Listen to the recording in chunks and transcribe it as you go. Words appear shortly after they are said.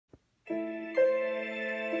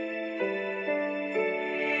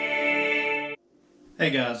Hey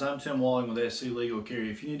guys, I'm Tim Walling with SC Legal Carry.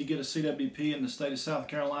 If you need to get a CWP in the state of South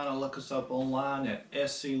Carolina, look us up online at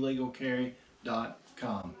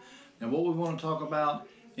sclegalcarry.com. Now what we want to talk about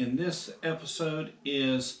in this episode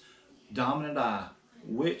is dominant eye.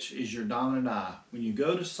 Which is your dominant eye? When you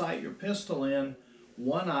go to sight your pistol in,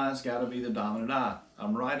 one eye's got to be the dominant eye.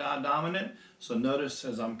 I'm right eye dominant, so notice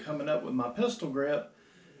as I'm coming up with my pistol grip,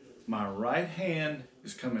 my right hand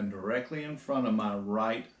is coming directly in front of my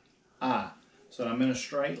right eye. So I'm in a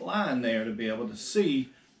straight line there to be able to see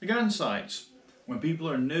the gun sights. When people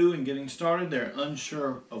are new and getting started, they're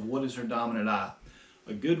unsure of what is their dominant eye.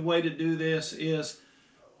 A good way to do this is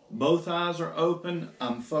both eyes are open.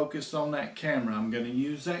 I'm focused on that camera. I'm going to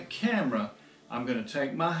use that camera. I'm going to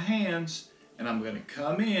take my hands and I'm going to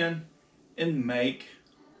come in and make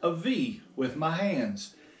a V with my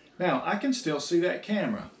hands. Now I can still see that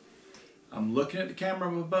camera. I'm looking at the camera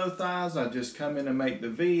with both eyes. I just come in and make the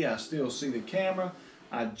V. I still see the camera.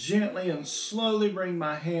 I gently and slowly bring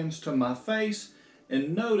my hands to my face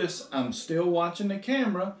and notice I'm still watching the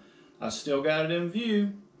camera. I still got it in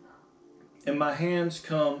view and my hands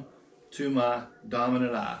come to my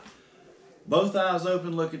dominant eye. Both eyes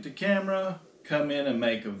open, look at the camera, come in and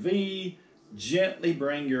make a V. Gently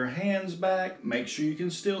bring your hands back. Make sure you can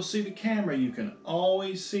still see the camera. You can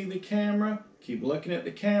always see the camera. Keep looking at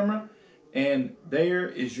the camera. And there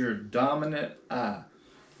is your dominant eye,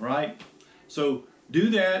 right? So do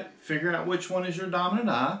that, figure out which one is your dominant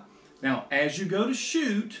eye. Now, as you go to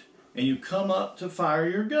shoot and you come up to fire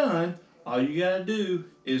your gun, all you gotta do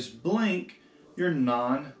is blink your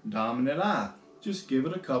non-dominant eye. Just give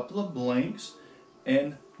it a couple of blinks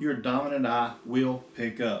and your dominant eye will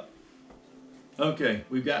pick up. Okay,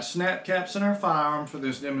 we've got snap caps in our firearm for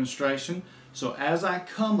this demonstration. So as I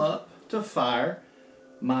come up to fire,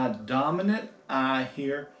 my dominant eye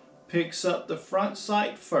here picks up the front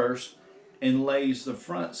sight first and lays the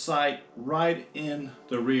front sight right in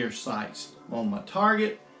the rear sights. On my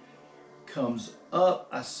target, comes up,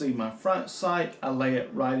 I see my front sight, I lay it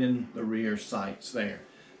right in the rear sights there.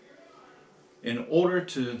 In order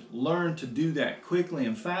to learn to do that quickly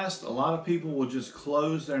and fast, a lot of people will just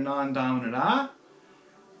close their non-dominant eye,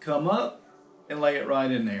 come up and lay it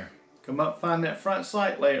right in there. Come up, find that front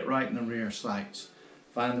sight, lay it right in the rear sights.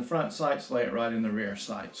 Find the front sights, lay it right in the rear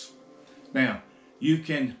sights. Now, you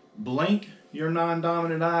can blink your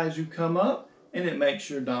non-dominant eye as you come up, and it makes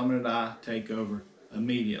your dominant eye take over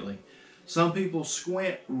immediately. Some people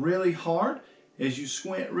squint really hard. As you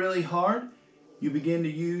squint really hard, you begin to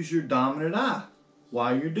use your dominant eye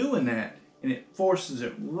while you're doing that, and it forces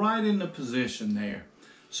it right into position there.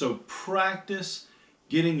 So practice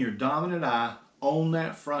getting your dominant eye on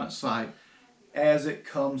that front sight as it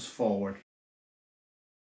comes forward.